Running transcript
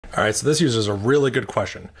All right, so this user is a really good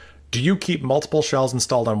question. Do you keep multiple shells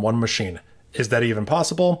installed on one machine? Is that even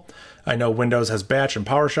possible? I know Windows has Batch and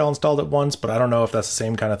PowerShell installed at once, but I don't know if that's the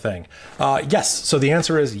same kind of thing. Yes, so the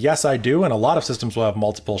answer is yes, I do, and a lot of systems will have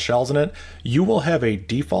multiple shells in it. You will have a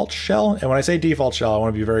default shell, and when I say default shell, I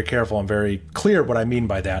want to be very careful and very clear what I mean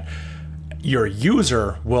by that. Your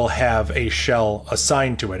user will have a shell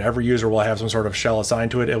assigned to it. Every user will have some sort of shell assigned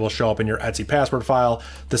to it. It will show up in your etc password file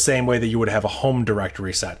the same way that you would have a home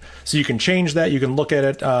directory set. So you can change that. You can look at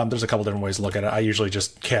it. There's a couple different ways to look at it. I usually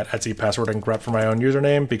just cat etc password and grep for my own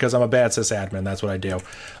username because I'm a bad sysadmin. That's what I do.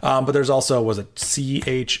 But there's also, was it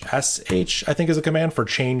chsh, I think is a command for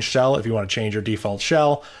change shell if you want to change your default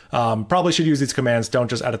shell. Probably should use these commands. Don't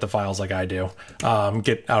just edit the files like I do.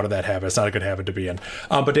 Get out of that habit. It's not a good habit to be in.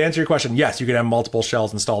 But to answer your question, yes, you can have multiple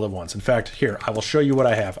shells installed at once. In fact, here, I will show you what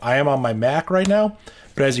I have. I am on my Mac right now,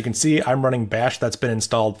 but as you can see, I'm running bash that's been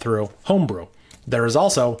installed through Homebrew. There is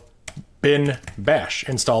also bin bash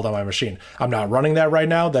installed on my machine. I'm not running that right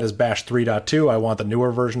now. That is bash 3.2. I want the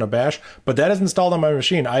newer version of bash, but that is installed on my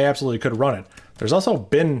machine. I absolutely could run it. There's also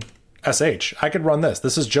bin sh. I could run this.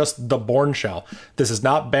 This is just the Bourne shell. This is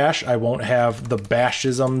not bash. I won't have the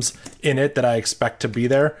bashisms in it that I expect to be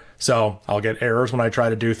there. So I'll get errors when I try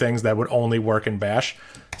to do things that would only work in bash.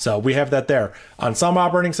 So we have that there. On some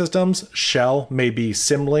operating systems, shell may be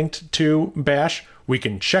symlinked to bash. We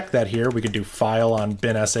can check that here. We could do file on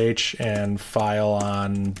bin sh and file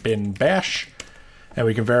on bin bash. And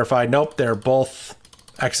we can verify, nope, they're both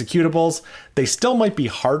executables. They still might be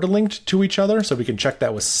hard linked to each other, so we can check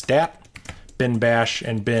that with stat, bin bash,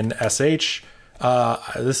 and bin sh.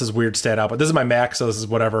 This is weird stat out, but this is my Mac, so this is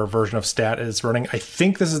whatever version of stat is running. I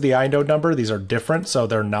think this is the inode number. These are different, so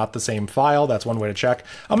they're not the same file. That's one way to check.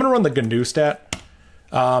 I'm going to run the GNU stat.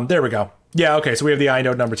 There we go. Yeah, okay, so we have the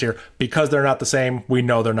inode numbers here. Because they're not the same, we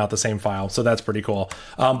know they're not the same file, so that's pretty cool.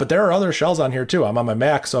 But there are other shells on here too. I'm on my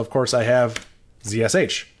Mac, so of course I have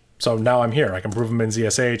ZSH. So now I'm here. I can prove them in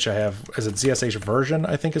ZSH. I have, is it ZSH version,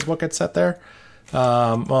 I think is what gets set there.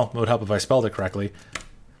 Well, it would help if I spelled it correctly.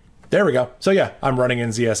 There we go. So yeah, I'm running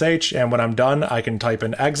in ZSH, and when I'm done, I can type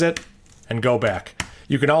in exit and go back.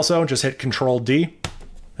 You can also just hit Control D,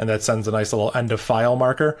 and that sends a nice little end of file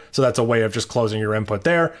marker. So that's a way of just closing your input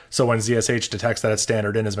there. So when ZSH detects that its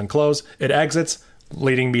standard in has been closed, it exits,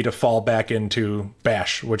 leading me to fall back into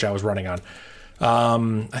bash, which I was running on.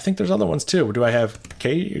 I think there's other ones too. Do I have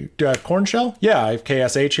Corn Shell? Yeah, I have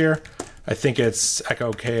KSH here. I think it's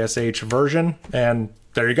Echo KSH version, and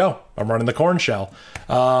there you go. I'm running the Corn Shell.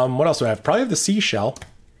 What else do I have? Probably have the C Shell.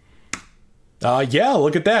 Yeah,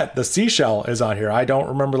 look at that. The C Shell is on here. I don't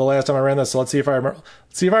remember the last time I ran this, so let's see if I remember.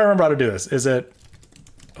 Let's see if I remember how to do this. Is it?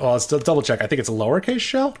 Well, let's double check. I think it's a lowercase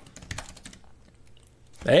shell.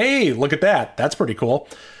 Hey, look at that. That's pretty cool.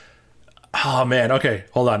 Oh man, okay,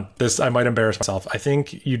 hold on. This, I might embarrass myself. I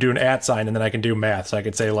think you do an @ sign and then I can do math. So I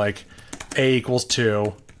could say like A equals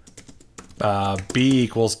 2, B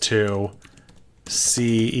equals 2,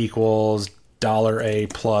 C equals $A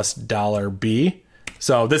plus $B.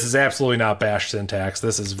 So this is absolutely not bash syntax.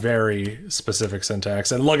 This is very specific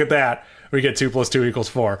syntax. And look at that. We get 2 + 2 =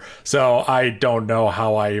 4. So I don't know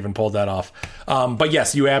how I even pulled that off. But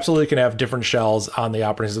yes, you absolutely can have different shells on the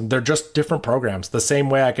operating system. They're just different programs. The same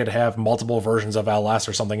way I could have multiple versions of LS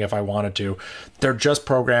or something if I wanted to. They're just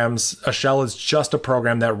programs. A shell is just a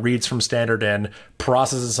program that reads from standard in,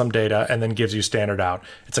 processes some data, and then gives you standard out.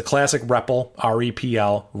 It's a classic REPL,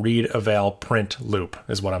 REPL, read, eval, print loop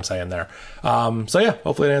is what I'm saying there. So yeah,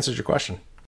 hopefully that answers your question.